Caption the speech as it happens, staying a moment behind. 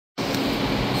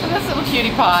This little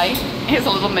cutie pie is a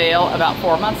little male, about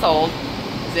 4 months old.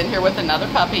 He's in here with another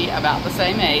puppy about the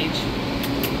same age.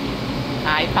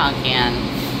 Hi, Pumpkin.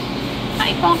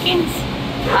 Hi, Pumpkins.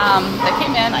 They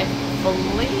came in, I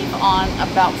believe, on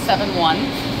about 7/1,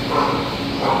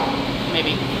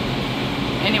 maybe.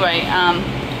 Anyway,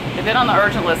 they've been on the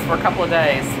urgent list for a couple of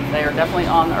days. They are definitely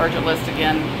on the urgent list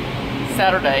again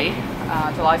Saturday,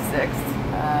 July 6th,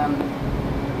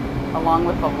 along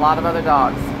with a lot of other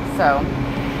dogs. So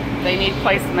they need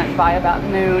placement by about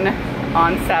noon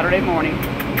on Saturday morning.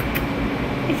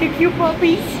 Is you cute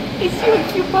puppies? Is you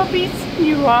cute puppies?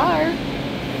 You are.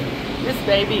 This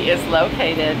baby is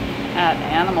located at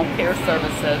Animal Care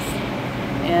Services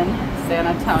in San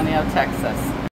Antonio, Texas.